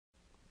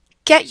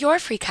Get your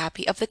free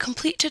copy of the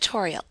complete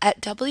tutorial at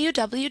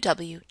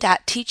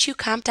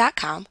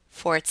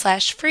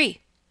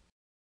www.teachucomp.com/free.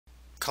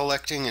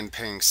 Collecting and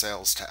paying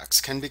sales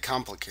tax can be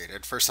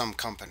complicated for some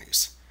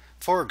companies.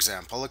 For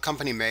example, a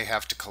company may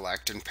have to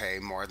collect and pay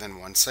more than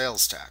one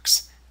sales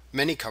tax.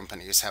 Many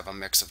companies have a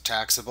mix of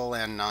taxable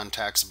and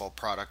non-taxable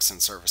products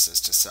and services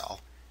to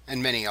sell,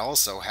 and many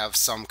also have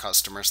some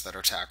customers that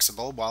are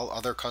taxable while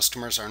other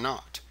customers are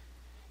not.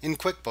 In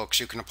QuickBooks,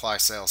 you can apply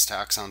sales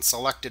tax on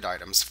selected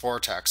items for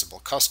taxable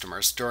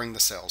customers during the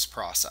sales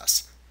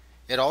process.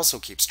 It also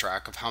keeps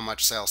track of how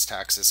much sales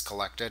tax is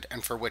collected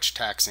and for which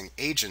taxing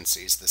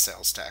agencies the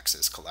sales tax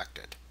is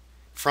collected.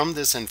 From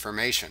this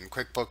information,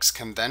 QuickBooks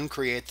can then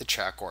create the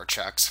check or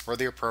checks for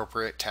the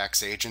appropriate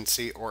tax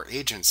agency or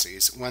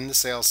agencies when the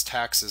sales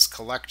taxes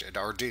collected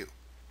are due.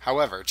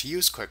 However, to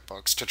use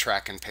QuickBooks to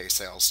track and pay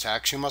sales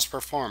tax, you must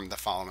perform the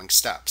following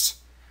steps.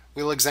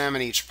 We'll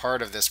examine each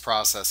part of this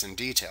process in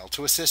detail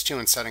to assist you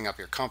in setting up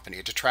your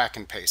company to track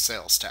and pay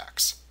sales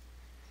tax.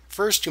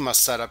 First, you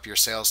must set up your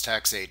sales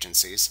tax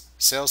agencies,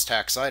 sales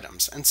tax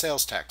items, and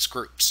sales tax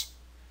groups.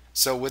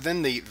 So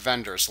within the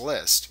vendors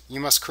list, you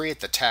must create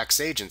the tax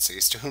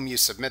agencies to whom you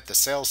submit the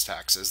sales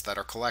taxes that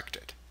are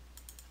collected.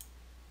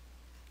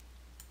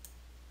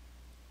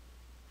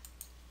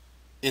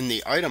 In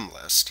the item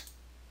list,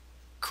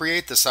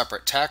 create the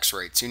separate tax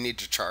rates you need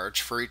to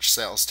charge for each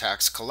sales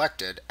tax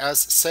collected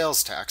as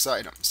sales tax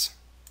items.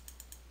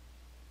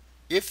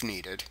 If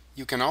needed,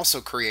 you can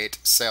also create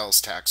sales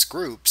tax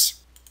groups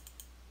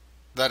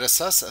that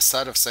assess a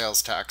set of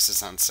sales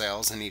taxes on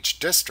sales in each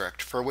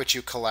district for which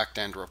you collect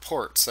and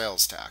report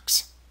sales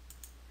tax.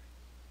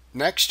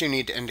 Next, you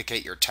need to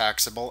indicate your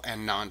taxable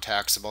and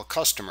non-taxable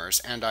customers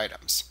and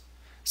items.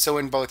 So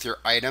in both your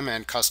item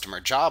and customer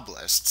job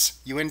lists,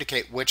 you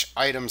indicate which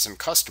items and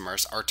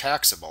customers are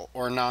taxable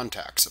or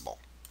non-taxable.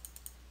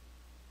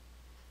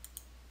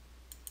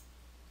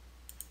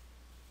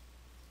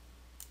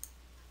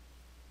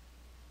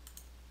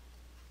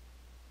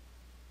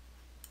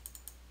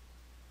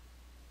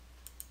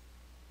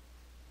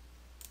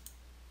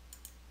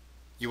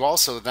 You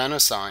also then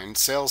assign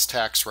sales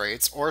tax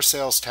rates or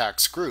sales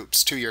tax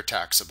groups to your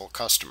taxable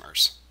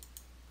customers.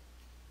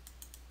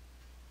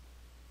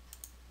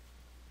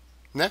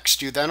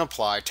 Next, you then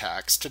apply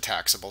tax to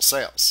taxable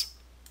sales.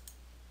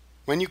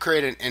 When you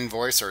create an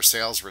invoice or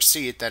sales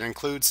receipt that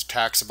includes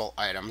taxable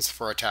items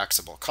for a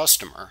taxable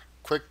customer,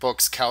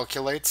 QuickBooks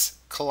calculates,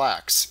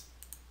 collects,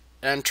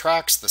 and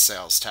tracks the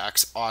sales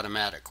tax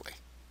automatically.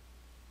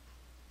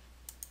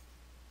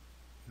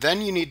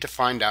 Then you need to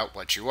find out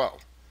what you owe.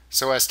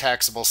 So as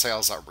taxable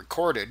sales are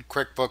recorded,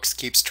 QuickBooks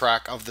keeps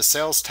track of the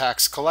sales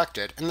tax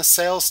collected in the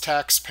sales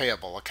tax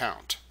payable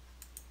account.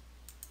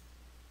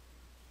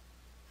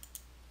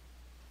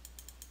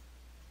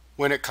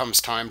 When it comes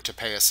time to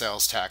pay a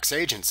sales tax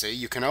agency,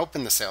 you can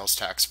open the sales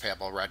tax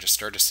payable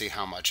register to see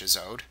how much is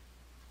owed,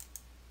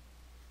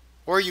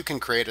 or you can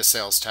create a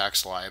sales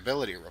tax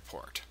liability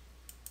report.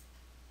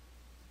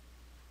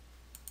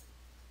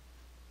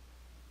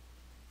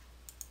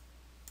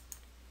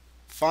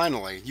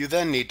 Finally, you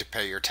then need to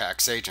pay your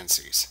tax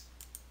agencies.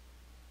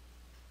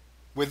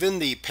 Within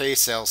the Pay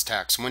Sales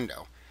Tax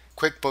window,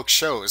 QuickBooks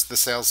shows the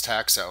sales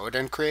tax owed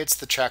and creates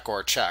the check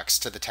or checks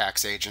to the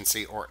tax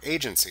agency or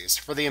agencies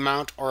for the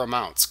amount or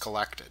amounts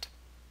collected.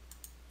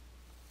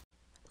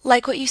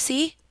 Like what you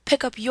see?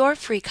 Pick up your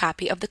free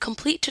copy of the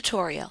complete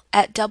tutorial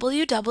at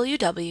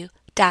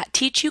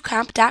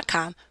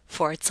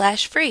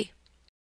www.teachucomp.com/free.